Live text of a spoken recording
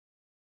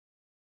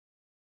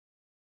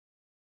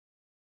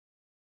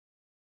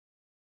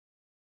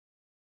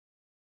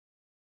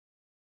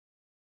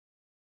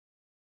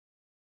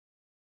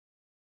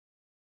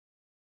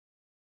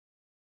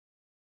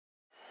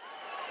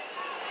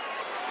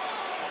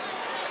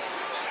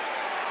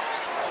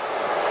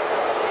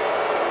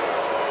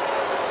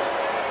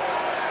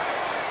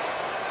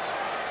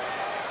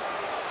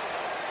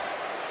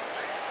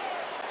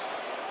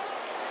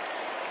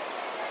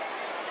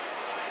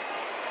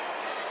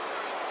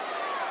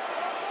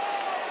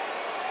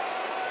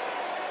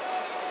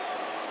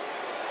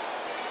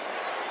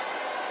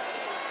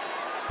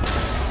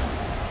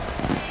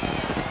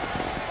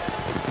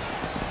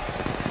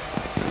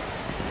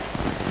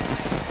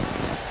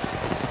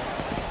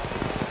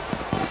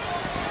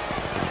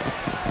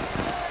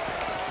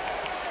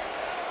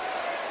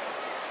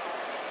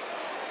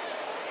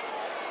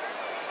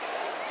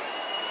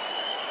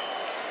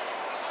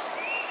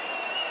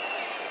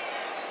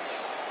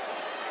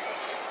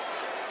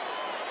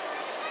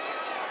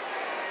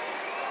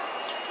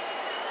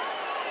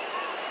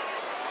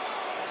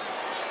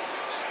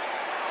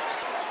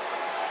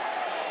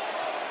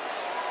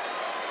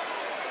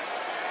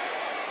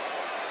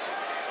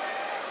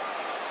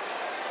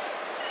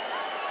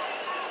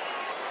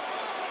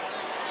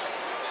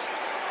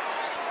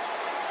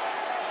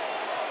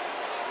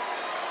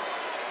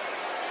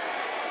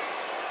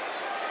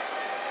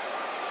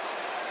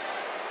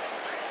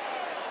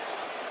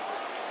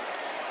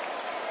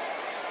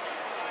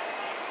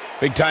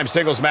Big-time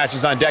singles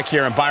matches on deck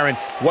here, and Byron,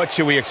 what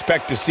should we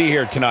expect to see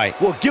here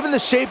tonight? Well, given the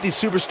shape these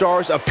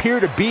superstars appear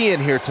to be in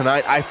here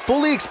tonight, I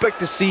fully expect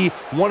to see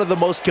one of the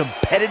most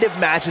competitive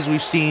matches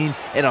we've seen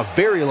in a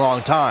very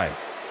long time.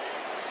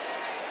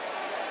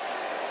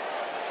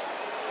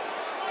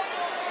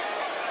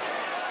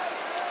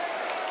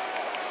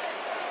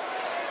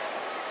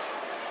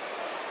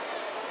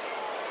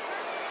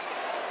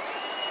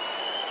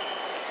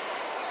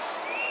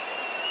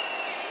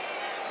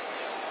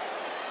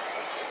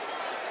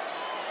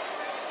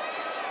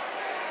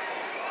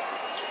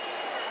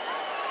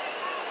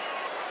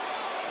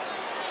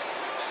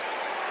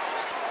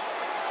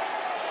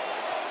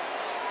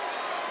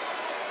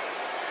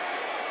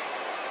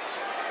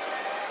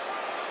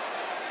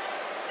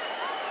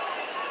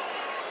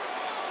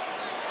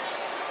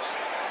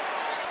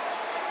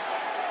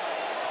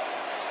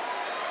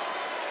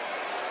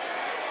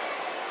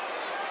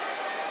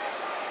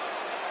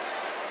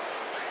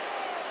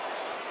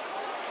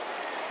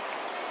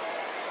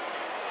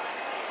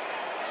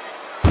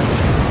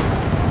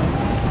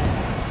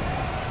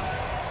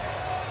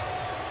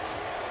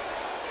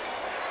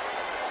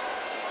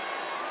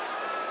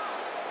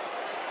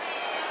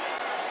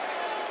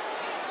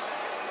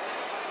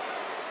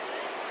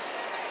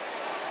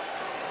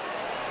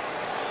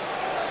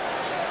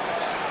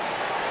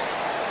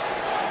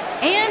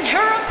 And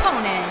her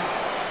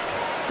opponent,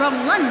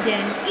 from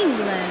London,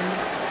 England,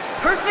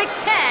 Perfect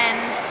 10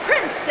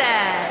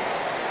 Princess.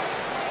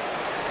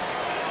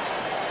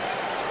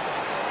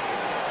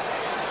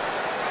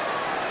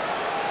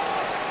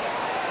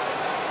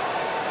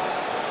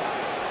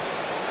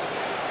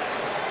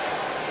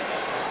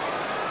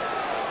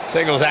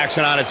 Singles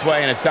action on its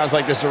way, and it sounds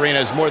like this arena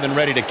is more than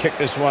ready to kick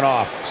this one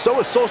off.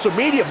 So is social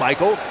media,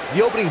 Michael.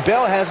 The opening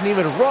bell hasn't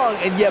even rung,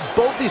 and yet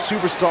both these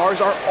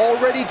superstars are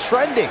already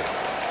trending.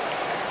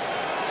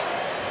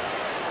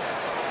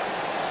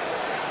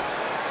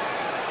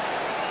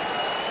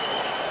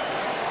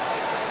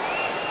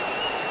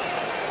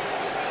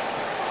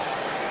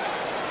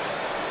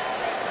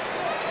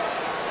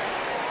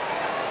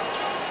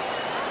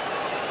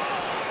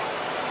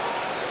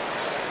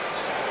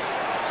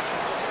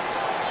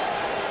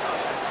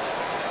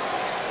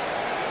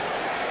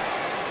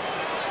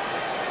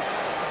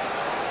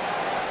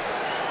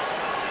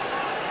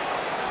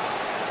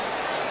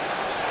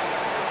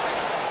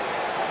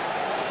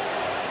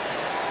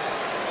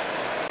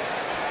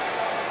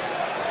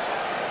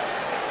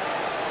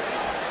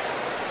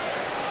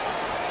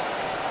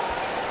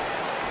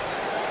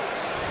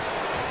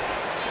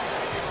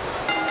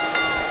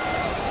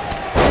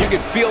 You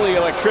can feel the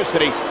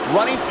electricity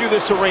running through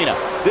this arena.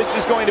 This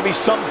is going to be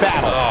some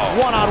battle.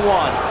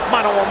 One-on-one,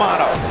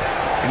 mano-a-mano.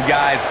 And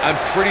guys, I'm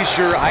pretty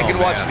sure I can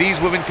watch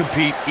these women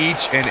compete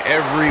each and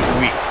every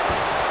week.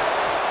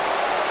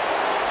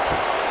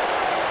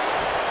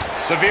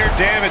 Severe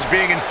damage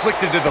being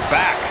inflicted to the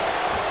back.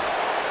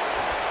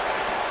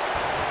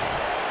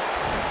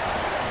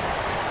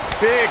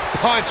 Big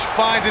punch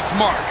finds its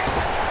mark.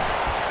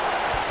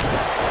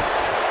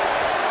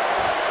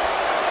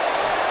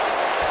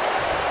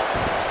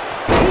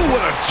 Ooh,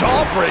 what a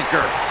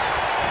jawbreaker.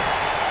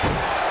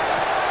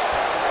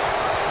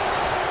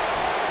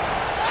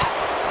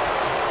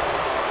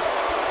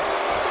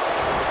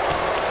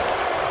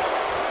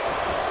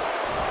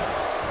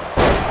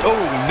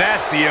 Oh,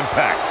 nasty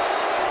impact.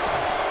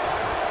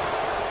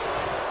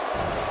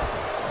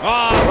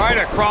 Ah, right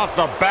across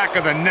the back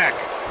of the neck.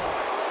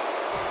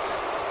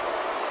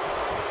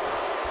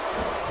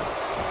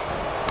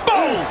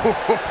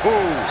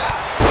 Boom!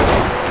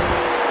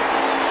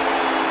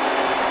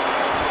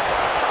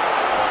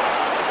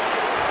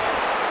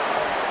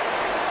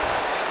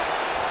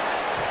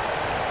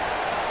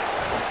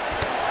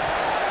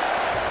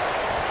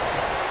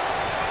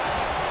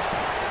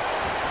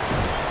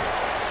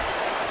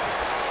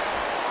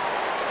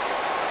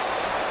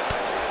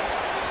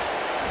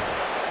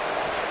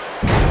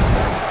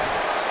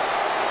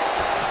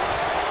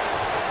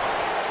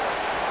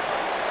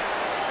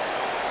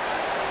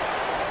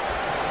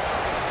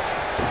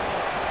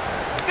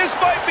 This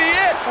might be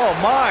it. Oh,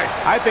 my.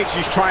 I think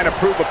she's trying to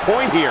prove a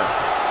point here.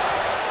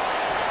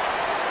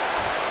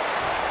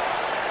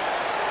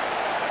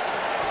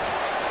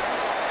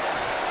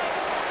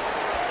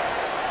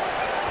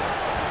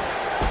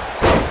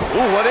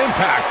 Ooh, what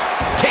impact.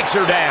 Takes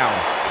her down.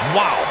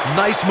 Wow,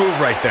 nice move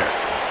right there.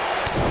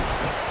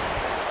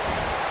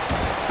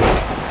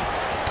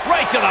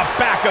 Right to the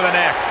back of the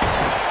neck.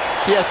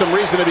 She has some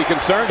reason to be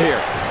concerned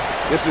here.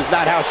 This is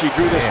not how she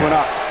drew this one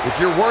up. If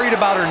you're worried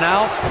about her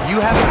now, you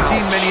haven't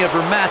seen many of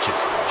her matches.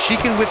 She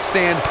can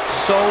withstand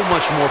so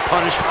much more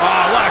punishment.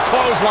 Oh, what a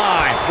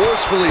clothesline.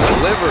 Forcefully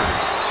delivered.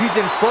 She's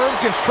in firm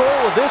control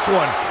of this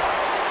one.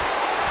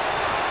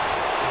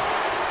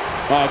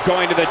 Oh,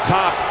 going to the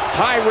top.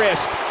 High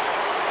risk.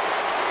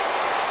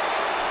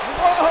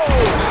 Whoa!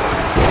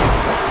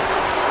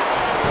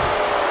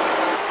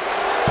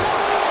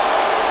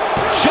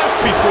 Just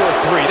before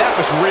 3. That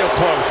was real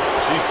close.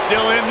 She's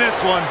still in this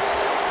one.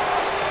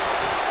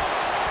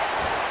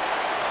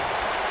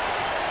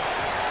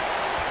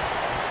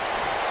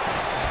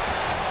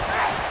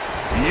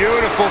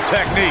 Beautiful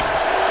technique.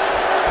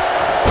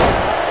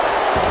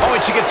 Oh,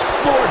 and she gets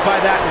floored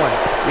by that one.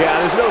 Yeah,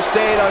 there's no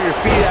staying on your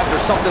feet after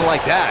something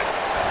like that.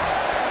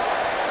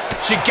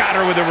 She got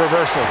her with a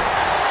reversal.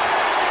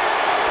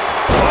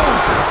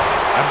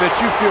 I bet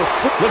you feel...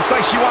 Looks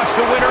like she wants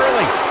to win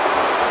early.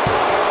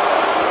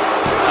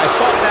 I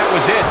thought that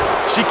was it.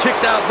 She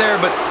kicked out there,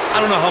 but I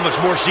don't know how much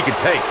more she can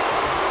take.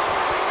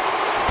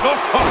 Oh,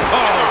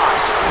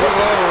 gosh. Move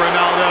over,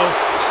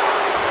 Ronaldo.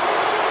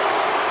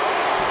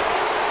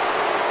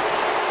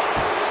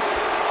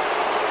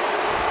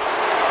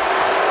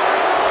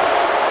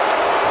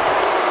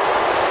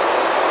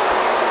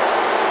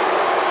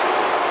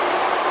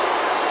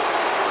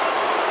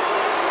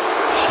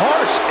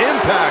 Harsh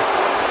impact.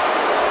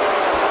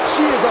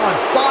 She is on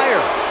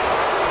fire.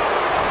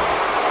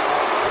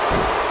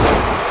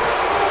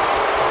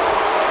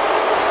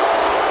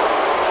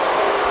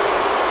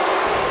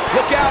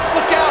 Look out,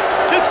 look out.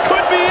 This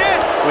could be it.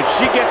 When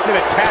she gets in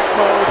attack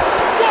mode,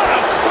 what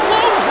a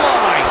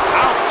clothesline.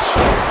 Ouch.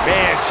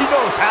 Man, she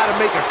knows how to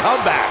make a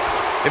comeback.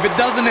 If it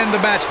doesn't end the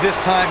match this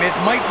time, it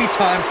might be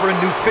time for a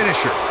new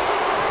finisher.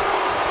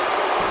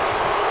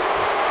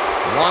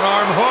 One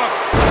arm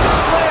hooked.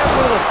 Slam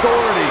with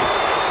authority.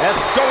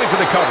 That's going for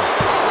the cover.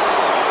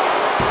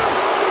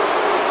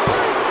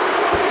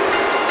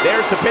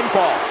 There's the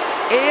pinfall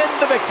and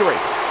the victory.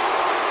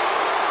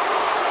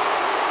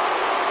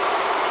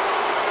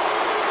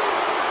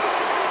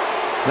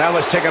 Now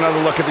let's take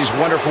another look at these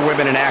wonderful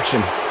women in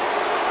action.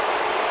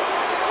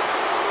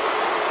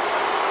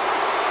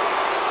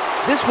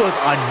 This was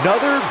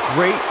another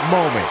great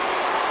moment.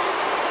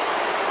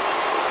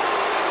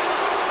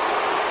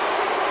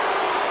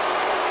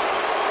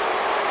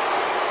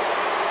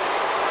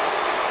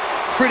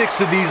 Critics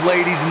of these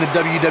ladies in the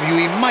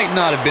WWE might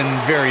not have been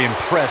very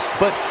impressed,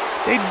 but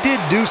they did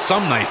do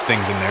some nice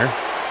things in there.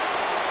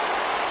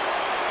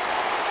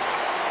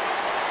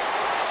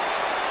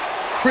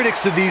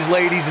 Critics of these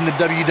ladies in the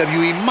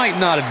WWE might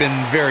not have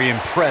been very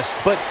impressed,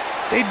 but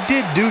they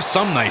did do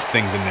some nice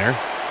things in there.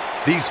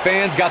 These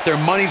fans got their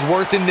money's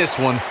worth in this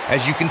one,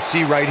 as you can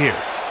see right here.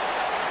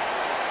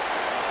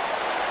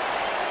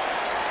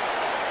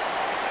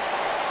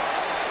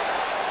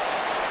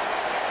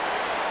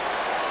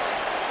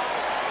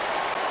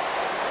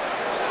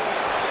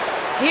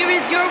 Here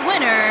is your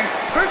winner,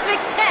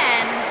 Perfect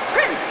 10,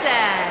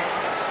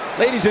 Princess.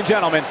 Ladies and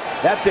gentlemen,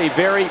 that's a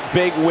very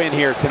big win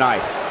here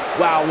tonight.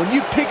 Wow, when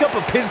you pick up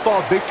a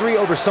pinfall victory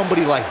over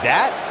somebody like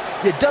that,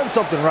 you've done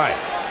something right.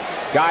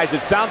 Guys,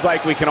 it sounds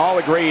like we can all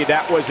agree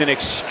that was an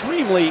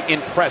extremely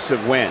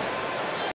impressive win.